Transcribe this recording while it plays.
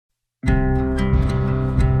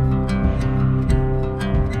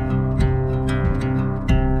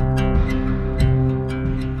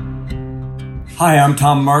Hi, I'm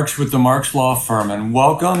Tom Marks with the Marks Law Firm, and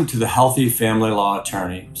welcome to the Healthy Family Law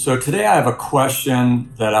Attorney. So today I have a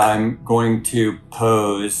question that I'm going to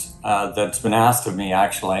pose that's been asked of me,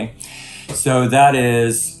 actually. So that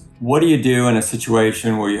is, what do you do in a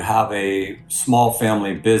situation where you have a small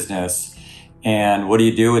family business, and what do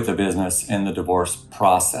you do with the business in the divorce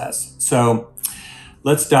process? So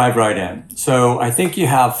let's dive right in. So I think you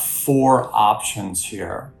have four options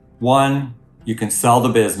here. One, you can sell the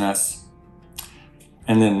business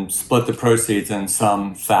and then split the proceeds in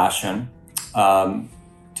some fashion,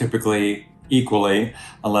 typically equally,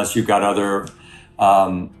 unless you've got other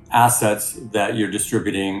assets that you're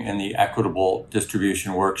distributing in the equitable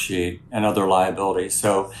distribution worksheet and other liabilities.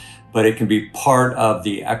 So, but it can be part of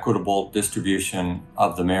the equitable distribution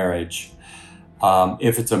of the marriage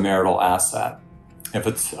if it's a marital asset. If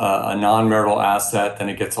it's a non-marital asset, then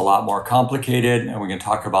it gets a lot more complicated, and we can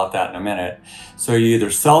talk about that in a minute. So you either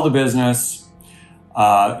sell the business,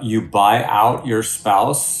 you buy out your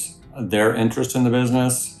spouse, their interest in the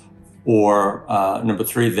business, or number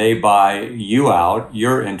three, they buy you out,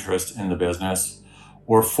 your interest in the business,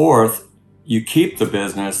 or fourth, you keep the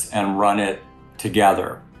business and run it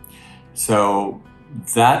together. So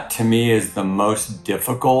that to me is the most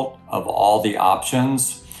difficult of all the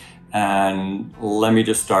options. And let me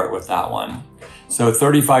just start with that one. So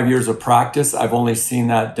 35 years of practice, I've only seen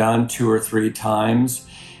that done 2 or 3 times.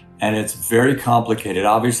 And it's very complicated.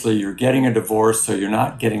 Obviously, you're getting a divorce, so you're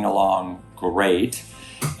not getting along great.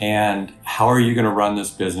 And how are you going to run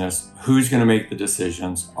this business? Who's going to make the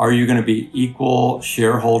decisions? Are you going to be equal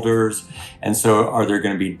shareholders? And so are there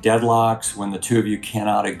going to be deadlocks when the two of you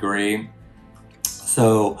cannot agree?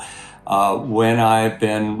 So when I've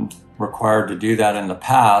been required to do that in the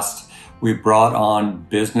past, we brought on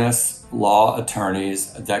business law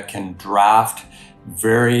attorneys that can draft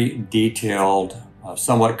very detailed,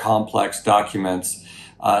 somewhat complex documents,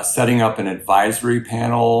 setting up an advisory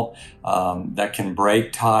panel that can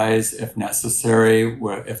break ties if necessary,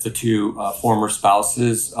 if the two former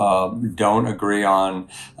spouses don't agree on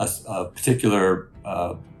a particular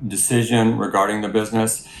decision regarding the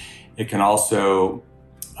business. It can also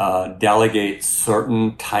delegate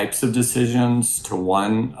certain types of decisions to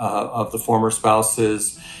one of the former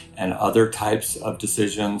spouses and other types of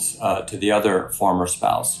decisions to the other former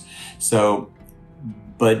spouse.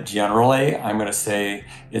 But generally, I'm going to say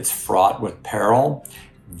it's fraught with peril,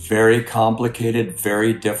 very complicated,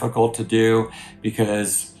 very difficult to do,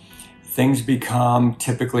 because things become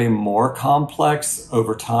typically more complex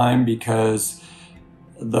over time because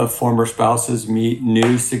the former spouses meet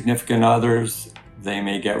new significant others. They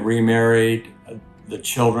may get remarried. The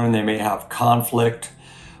children, they may have conflict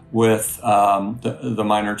with the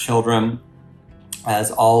minor children,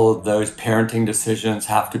 as all of those parenting decisions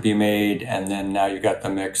have to be made. And then now you've got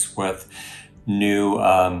the mix with new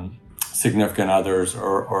significant others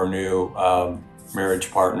or new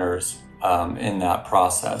marriage partners in that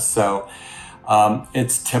process. So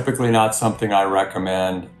it's typically not something I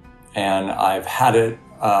recommend. And I've had it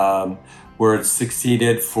where it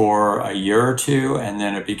succeeded for a year or two, and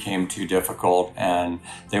then it became too difficult, and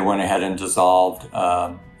they went ahead and dissolved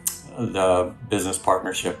the business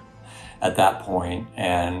partnership at that point,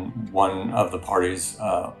 and one of the parties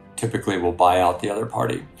typically will buy out the other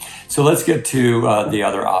party. So let's get to the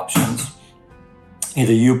other options.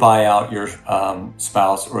 Either you buy out your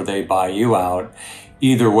spouse or they buy you out.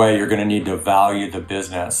 Either way, you're going to need to value the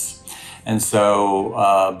business. And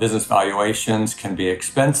so business valuations can be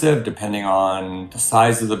expensive depending on the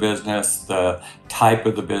size of the business, the type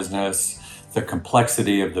of the business, the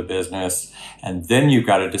complexity of the business. And then you've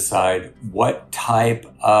got to decide what type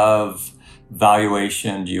of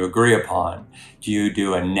valuation do you agree upon. Do you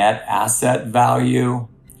do a net asset value?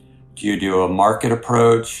 Do you do a market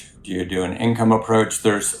approach? Do you do an income approach?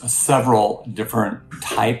 There's several different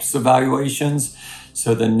types of valuations.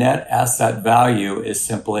 So the net asset value is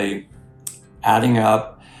simply adding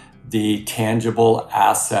up the tangible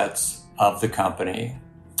assets of the company,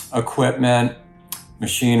 equipment,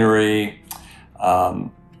 machinery,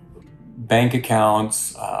 bank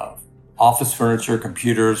accounts, office furniture,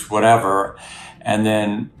 computers, whatever. And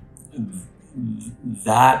then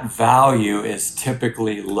that value is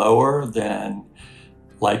typically lower than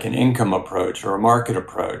like an income approach or a market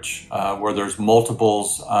approach, where there's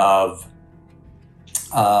multiples of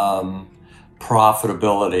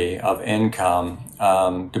profitability of income,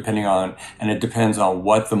 depending on, and it depends on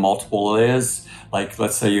what the multiple is. Like,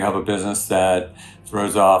 let's say you have a business that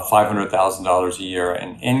throws off $500,000 a year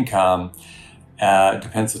in income. It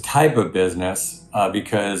depends the type of business,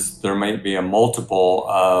 because there might be a multiple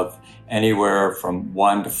of anywhere from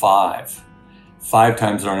 1 to 5 5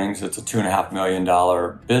 times earnings, it's a $2.5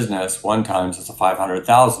 million business. 1 times, it's a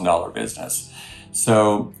 $500,000 business.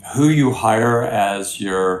 So who you hire as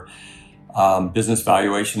your business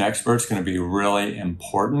valuation expert is going to be really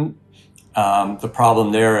important. The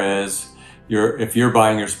problem there is if you're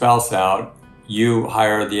buying your spouse out, you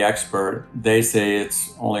hire the expert, they say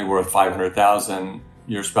it's only worth 500,000.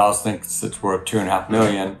 Your spouse thinks it's worth 2.5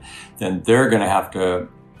 million, then they're going to have to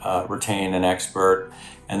retain an expert,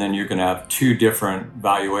 and then you're going to have 2 different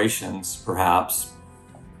valuations, perhaps.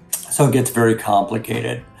 So it gets very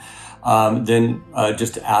complicated. Then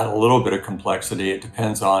just to add a little bit of complexity, it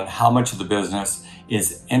depends on how much of the business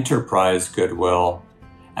is enterprise goodwill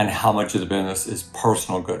and how much of the business is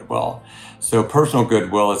personal goodwill. So personal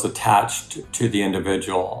goodwill is attached to the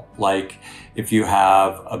individual. Like if you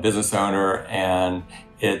have a business owner and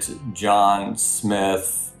it's John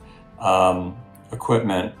Smith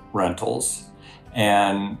equipment rentals,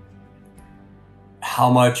 and how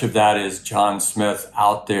much of that is John Smith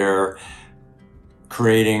out there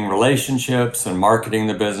creating relationships and marketing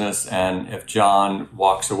the business, and if John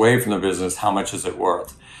walks away from the business, how much is it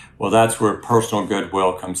worth? Well, that's where personal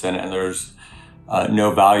goodwill comes in, and there's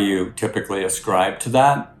no value typically ascribed to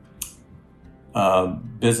that.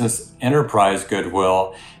 Business enterprise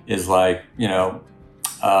goodwill is like,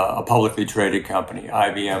 a publicly traded company.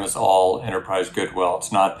 IBM is all enterprise goodwill.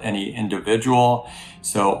 It's not any individual.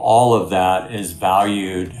 So all of that is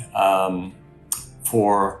valued in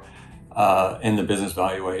the business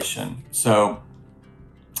valuation. So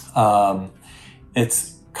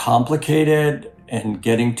it's complicated in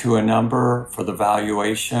getting to a number for the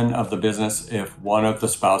valuation of the business if one of the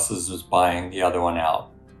spouses is buying the other one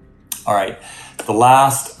out. All right. The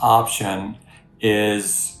last option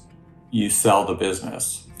is you sell the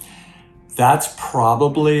business. That's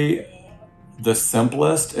probably the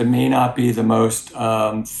simplest. It may not be the most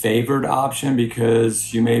favored option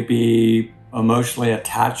because you may be emotionally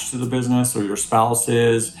attached to the business, or your spouse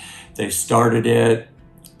is. They started it,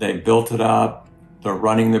 they built it up, they're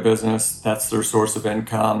running the business, that's their source of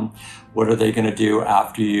income. What are they going to do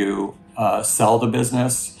after you sell the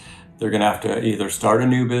business? They're going to have to either start a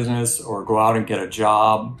new business or go out and get a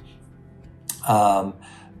job.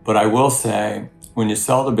 But I will say, when you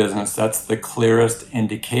sell the business, that's the clearest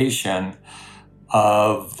indication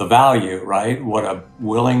of the value, right? What a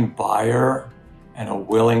willing buyer and a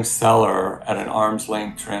willing seller at an arm's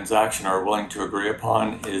length transaction are willing to agree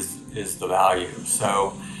upon is the value.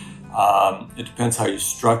 So it depends how you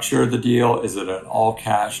structure the deal. Is it an all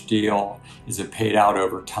cash deal? Is it paid out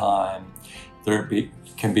over time?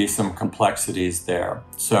 Can be some complexities there.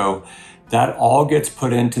 So that all gets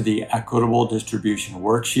put into the equitable distribution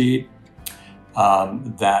worksheet.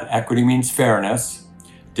 That equity means fairness.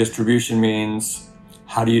 Distribution means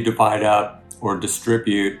how do you divide up or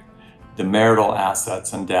distribute the marital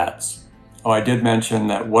assets and debts. Oh, I did mention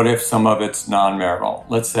that what if some of it's non-marital?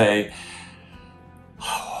 Let's say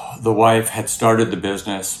the wife had started the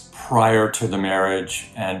business prior to the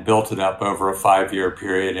marriage and built it up over a 5-year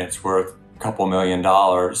period, and it's worth a couple $1 million,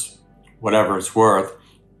 whatever it's worth.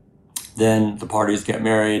 Then the parties get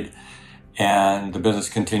married and the business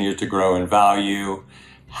continues to grow in value.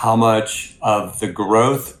 How much of the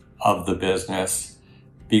growth of the business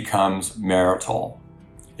becomes marital?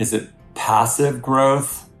 Is it passive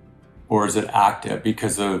growth or is it active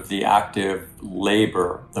because of the active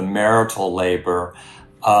labor, the marital labor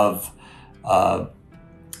of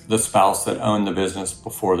the spouse that owned the business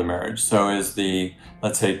before the marriage? So is the,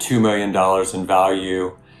 let's say, $2 million in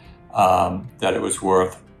value that it was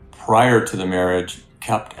worth prior to the marriage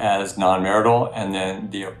kept as non-marital, and then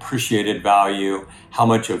the appreciated value, how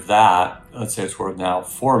much of that, let's say it's worth now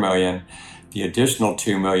 $4 million, the additional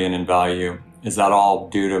 $2 million in value, is that all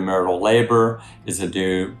due to marital labor? Is it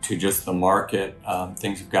due to just the market?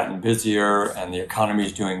 Things have gotten busier and the economy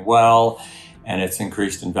is doing well and it's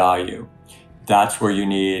increased in value. That's where you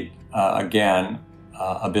need, again,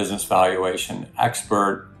 a business valuation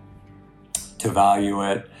expert to value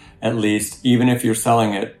it, at least, even if you're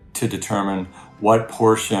selling it, to determine what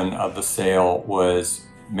portion of the sale was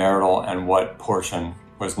marital and what portion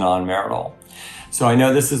was non-marital. So I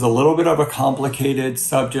know this is a little bit of a complicated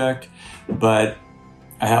subject, but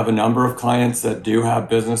I have a number of clients that do have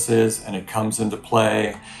businesses and it comes into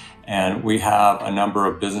play. And we have a number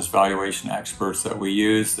of business valuation experts that we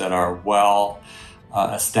use that are well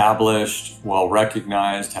established, well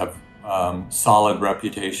recognized, have solid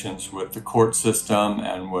reputations with the court system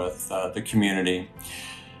and with the community.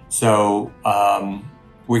 So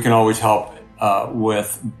we can always help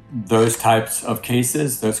with those types of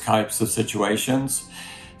cases, those types of situations.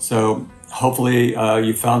 So hopefully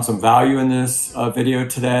you found some value in this video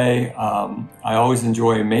today. I always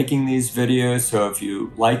enjoy making these videos, so if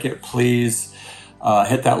you like it, please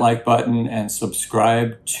hit that like button and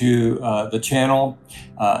subscribe to the channel,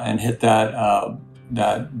 and hit that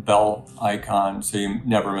bell icon so you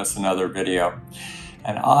never miss another video.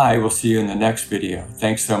 And I will see you in the next video.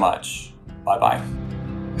 Thanks so much. Bye-bye.